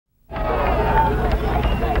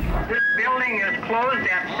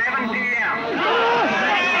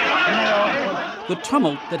The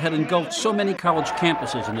tumult that had engulfed so many college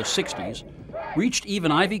campuses in the 60s reached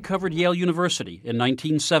even ivy-covered Yale University in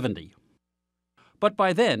 1970. But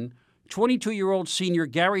by then, 22-year-old senior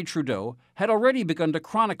Gary Trudeau had already begun to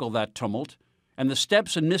chronicle that tumult and the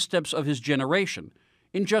steps and missteps of his generation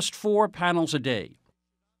in just 4 panels a day.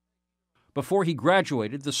 Before he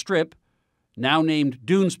graduated, the strip, now named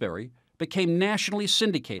Doonesbury, became nationally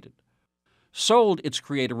syndicated. Sold, its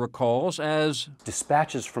creator recalls, as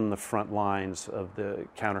dispatches from the front lines of the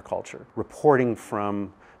counterculture, reporting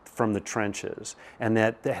from the trenches, and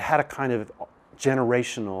that had a kind of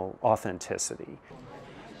generational authenticity.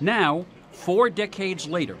 Now, 4 decades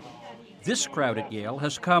later, this crowd at Yale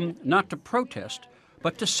has come not to protest,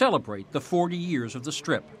 but to celebrate the 40 years of the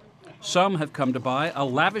strip. Some have come to buy a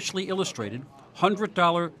lavishly illustrated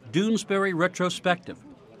 $100 Doonesbury retrospective,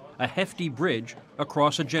 a hefty bridge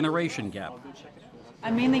across a generation gap.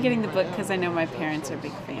 I'm mainly getting the book because I know my parents are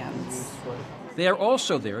big fans. They are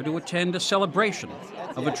also there to attend a celebration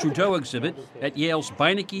of a Trudeau exhibit at Yale's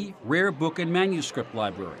Beinecke Rare Book and Manuscript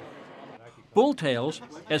Library. Bull Tales,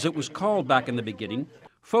 as it was called back in the beginning,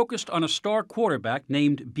 focused on a star quarterback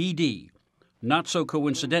named BD, not so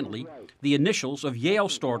coincidentally, the initials of Yale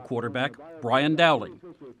star quarterback Brian Dowling,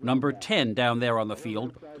 number 10 down there on the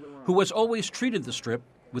field, who has always treated the strip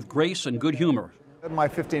with grace and good humor. My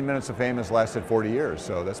 15 minutes of fame has lasted 40 years,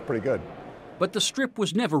 so that's pretty good. But the strip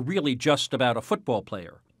was never really just about a football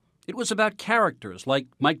player. It was about characters like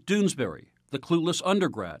Mike Doonesbury, the clueless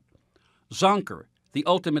undergrad, Zonker, the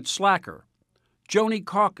ultimate slacker, Joni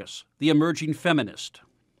Caucus, the emerging feminist.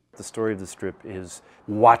 The story of the strip is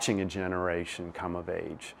watching a generation come of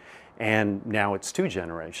age, and now it's 2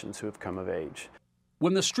 generations who have come of age.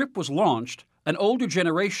 When the strip was launched, an older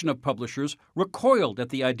generation of publishers recoiled at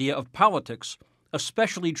the idea of politics,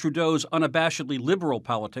 especially Trudeau's unabashedly liberal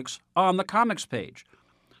politics, on the comics page,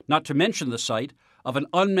 not to mention the sight of an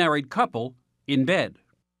unmarried couple in bed.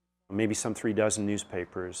 Maybe some 36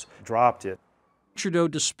 newspapers dropped it. Trudeau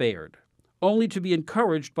despaired, only to be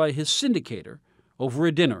encouraged by his syndicator over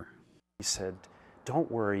a dinner. He said,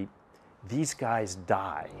 "Don't worry, these guys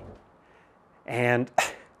die." And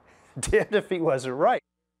damned if he wasn't right.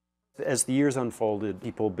 As the years unfolded,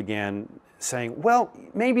 people began saying, well,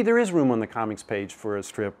 maybe there is room on the comics page for a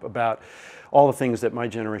strip about all the things that my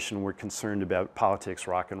generation were concerned about: politics,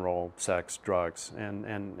 rock and roll, sex, drugs, and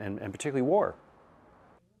particularly war.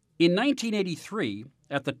 In 1983,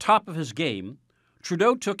 at the top of his game,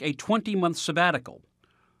 Trudeau took a 20-month sabbatical.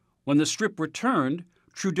 When the strip returned,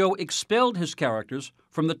 Trudeau expelled his characters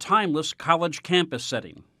from the timeless college campus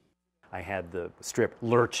setting. I had the strip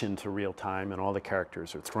lurch into real time, and all the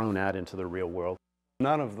characters are thrown out into the real world.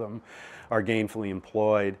 None of them are gainfully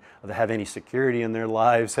employed, they have any security in their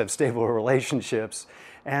lives, have stable relationships.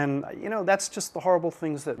 And, that's just the horrible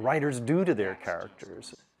things that writers do to their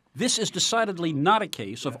characters. This is decidedly not a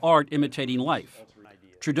case of art imitating life.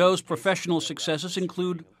 Trudeau's professional successes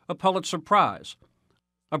include a Pulitzer Prize,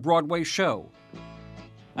 a Broadway show,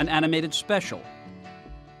 an animated special,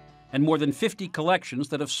 and more than 50 collections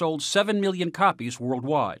that have sold 7 million copies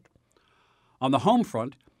worldwide. On the home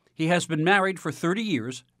front, he has been married for 30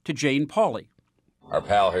 years to Jane Pauley. Our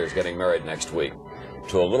pal here is getting married next week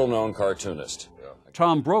to a little-known cartoonist.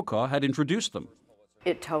 Tom Brokaw had introduced them.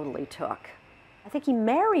 It totally took. I think he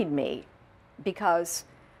married me because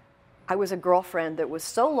I was a girlfriend that was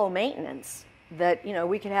so low maintenance that,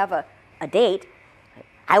 we could have a date.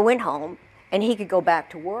 I went home, and he could go back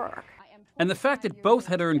to work. And the fact that both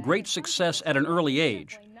had earned great success at an early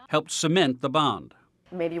age helped cement the bond.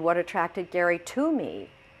 Maybe what attracted Gary to me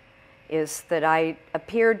is that I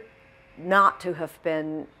appeared not to have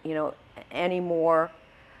been, any more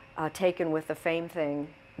taken with the fame thing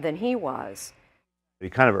than he was. He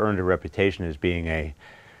kind of earned a reputation as being a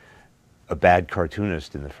bad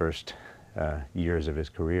cartoonist in the first years of his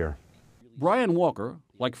career. Brian Walker,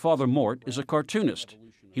 like Father Mort, is a cartoonist.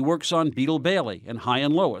 He works on Beetle Bailey and High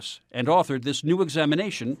and Lois, and authored this new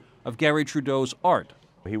examination of Gary Trudeau's art.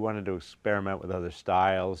 He wanted to experiment with other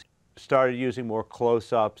styles, started using more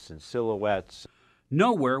close-ups and silhouettes.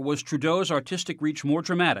 Nowhere was Trudeau's artistic reach more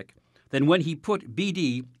dramatic than when he put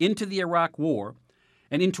BD into the Iraq War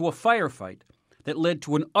and into a firefight that led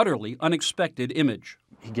to an utterly unexpected image.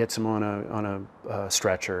 He gets him on a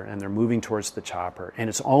stretcher, and they're moving towards the chopper. And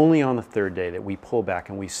it's only on the 3rd day that we pull back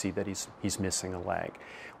and we see that he's missing a leg.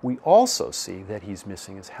 We also see that he's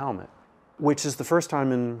missing his helmet, which is the first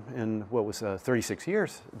time in 36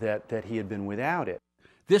 years that he had been without it.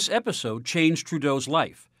 This episode changed Trudeau's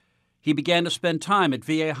life. He began to spend time at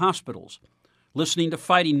VA hospitals, listening to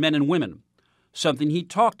fighting men and women, something he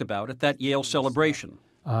talked about at that Yale celebration.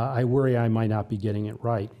 I worry I might not be getting it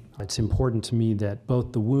right. It's important to me that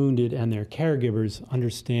both the wounded and their caregivers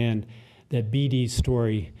understand that BD's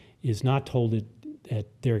story is not told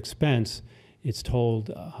at their expense, it's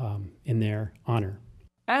told in their honor.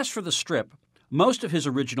 As for the strip, most of his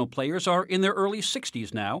original players are in their early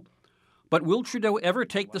 60s now, but will Trudeau ever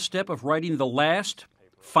take the step of writing the last,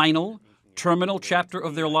 final, terminal chapter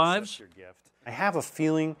of their lives? I have a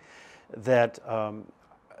feeling that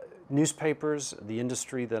newspapers, the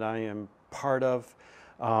industry that I am part of,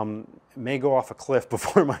 may go off a cliff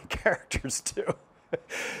before my characters do.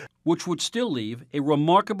 Which would still leave a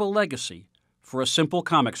remarkable legacy for a simple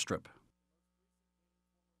comic strip.